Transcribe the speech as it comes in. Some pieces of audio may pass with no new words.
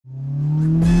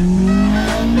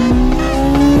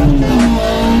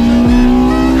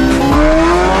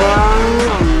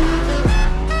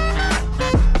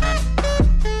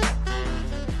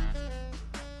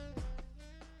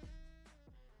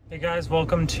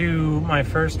welcome to my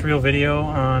first real video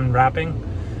on wrapping.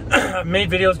 I've made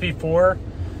videos before,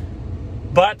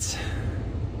 but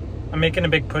I'm making a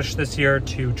big push this year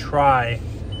to try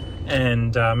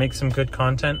and make some good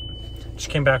content. Just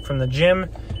came back from the gym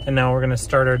and now we're gonna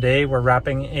start our day. We're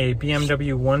wrapping a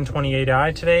BMW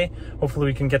 128i today. Hopefully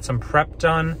we can get some prep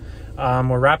done.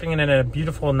 We're wrapping it in a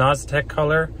beautiful Inozetek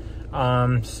color,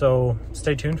 so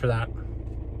stay tuned for that.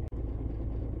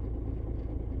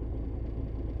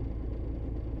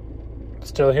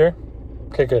 Still here?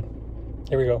 Okay, good.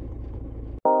 Here we go.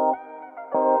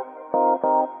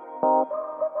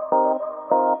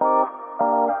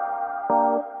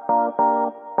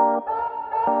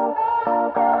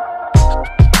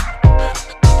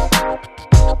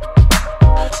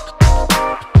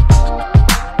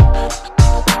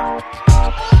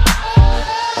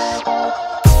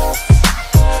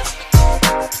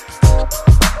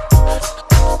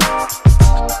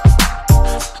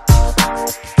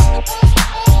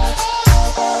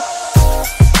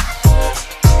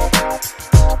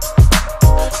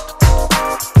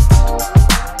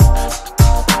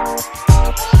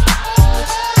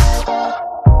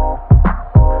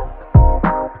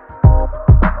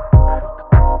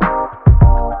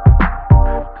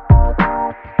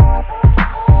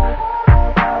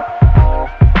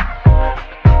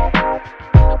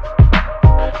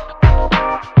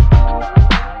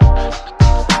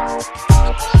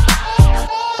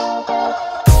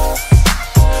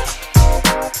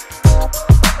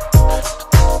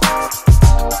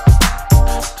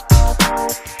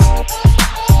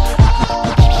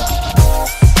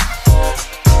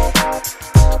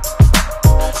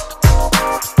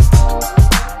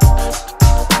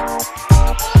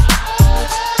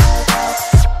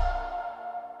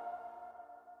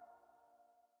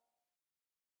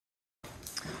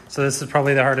 So this is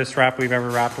probably the hardest wrap we've ever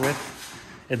wrapped with.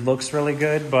 It looks really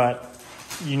good, but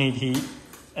you need heat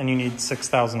and you need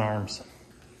 6,000 arms.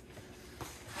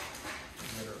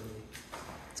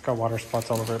 It's got water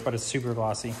spots all over it, but it's super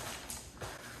glossy.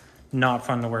 Not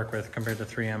fun to work with compared to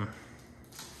 3M.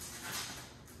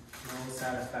 No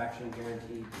satisfaction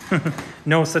guaranteed.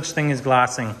 No such thing as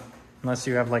glassing, unless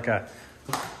you have like a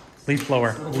leaf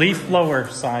blower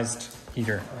sized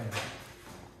heater.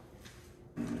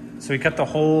 So we cut the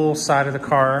whole side of the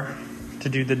car to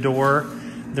do the door,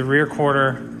 the rear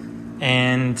quarter,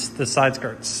 and the side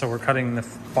skirts. So we're cutting the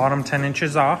bottom 10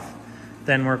 inches off.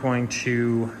 Then we're going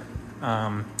to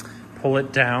pull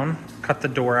it down, cut the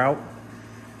door out,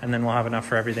 and then we'll have enough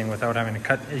for everything without having to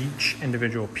cut each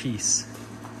individual piece.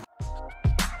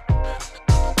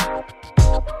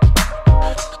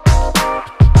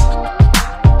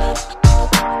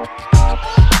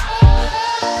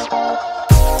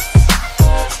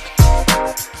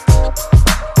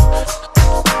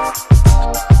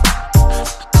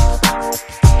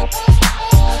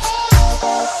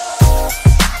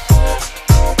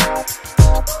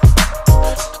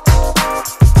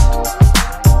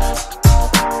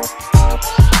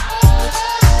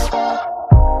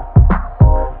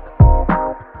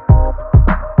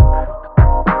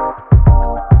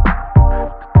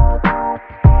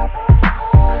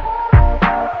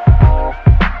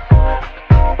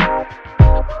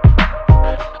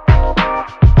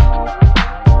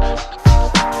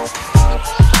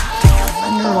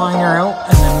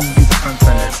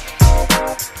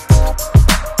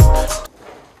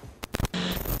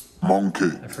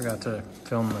 I forgot to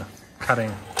film the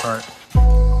cutting part.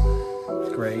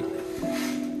 It's great.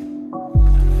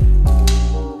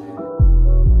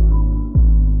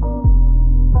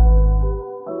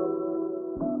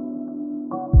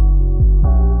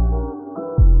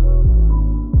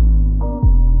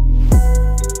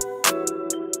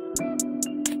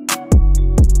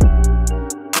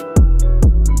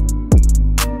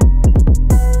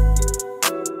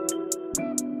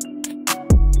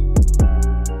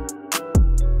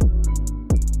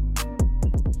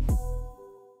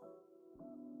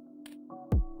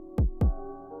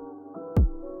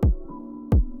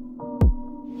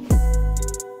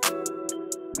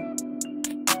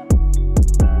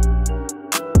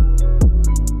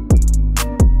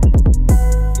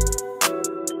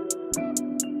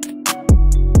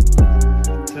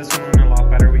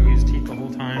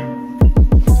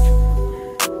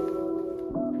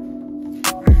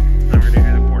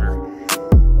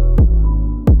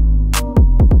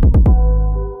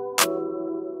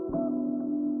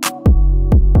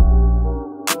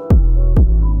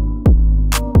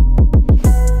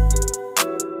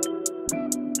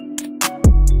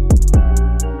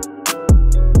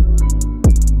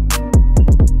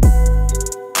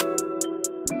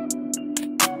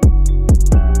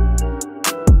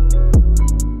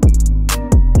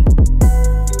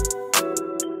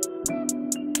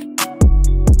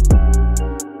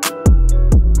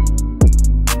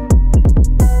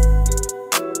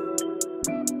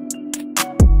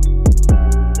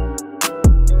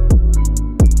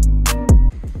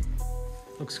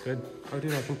 Looks good. Oh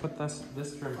dude, I can put this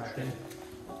trim back in.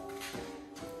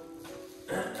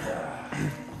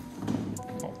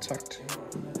 All tucked.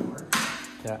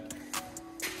 Yeah.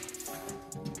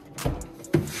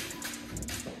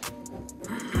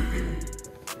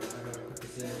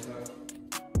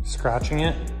 Scratching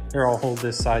it? Here, I'll hold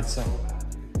this side so.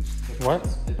 What?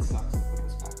 It sucks to put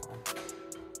this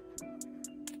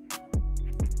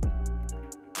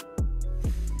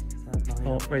back on.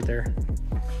 Oh, right there.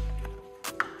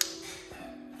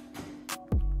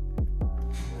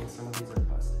 And some of these are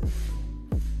busted.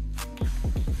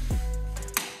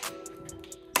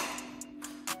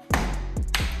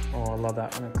 Oh, I love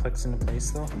that when it clicks into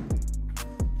place though.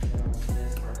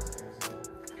 This part scares me.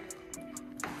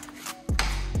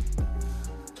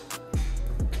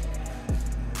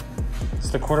 So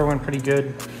the quarter went pretty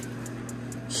good.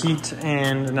 Heat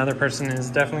and another person is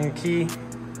definitely key.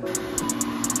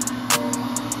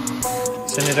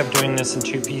 So I ended up doing this in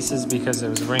 2 pieces because it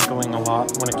was wrinkling a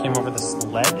lot when it came over this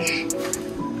ledge.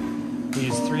 We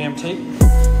used 3M tape.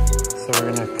 So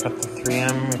we're gonna cut the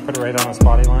 3M, we put it right on this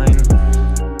body line.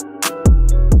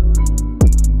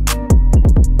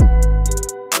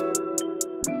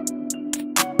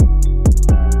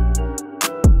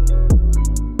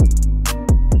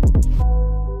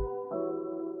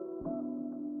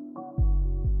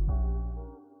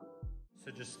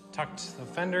 So just tucked the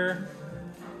fender.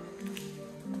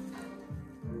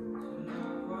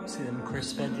 See them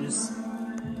crisp edges.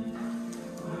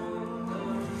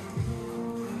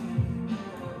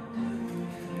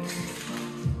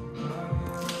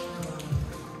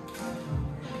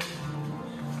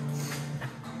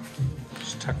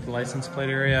 Just tuck the license plate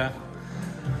area.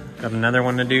 Got another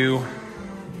one to do.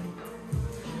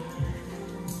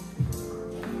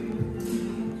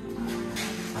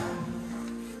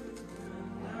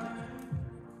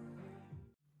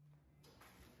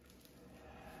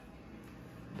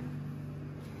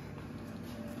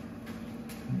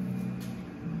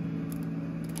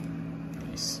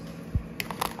 Nice.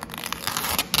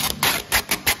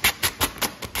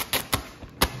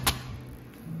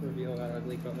 Reveal that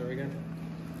ugly color again.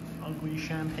 Ugly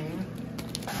champagne.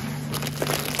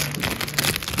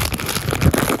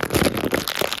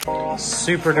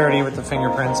 Super dirty with the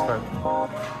fingerprints, but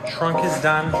trunk is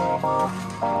done.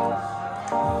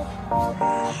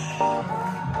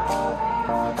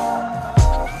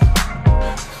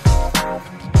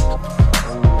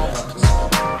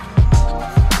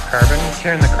 Carbon,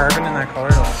 carrying the carbon in that color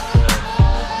looks good.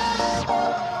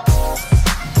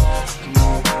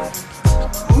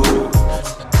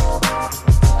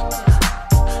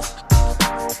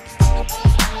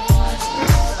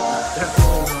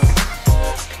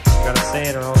 Gotta say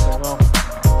it or else it will.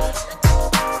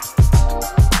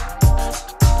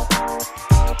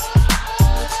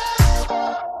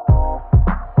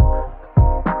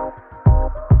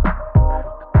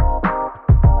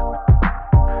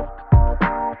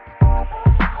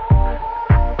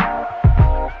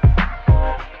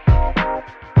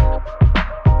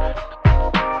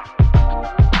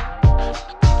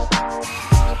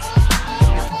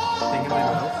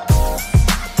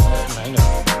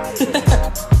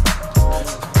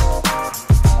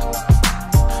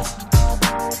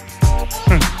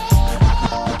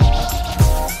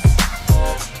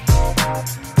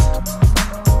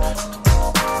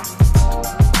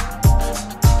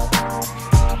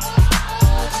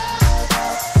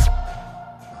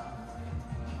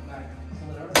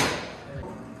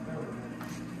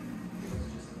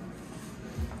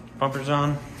 Bumpers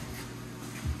on.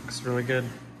 Looks really good.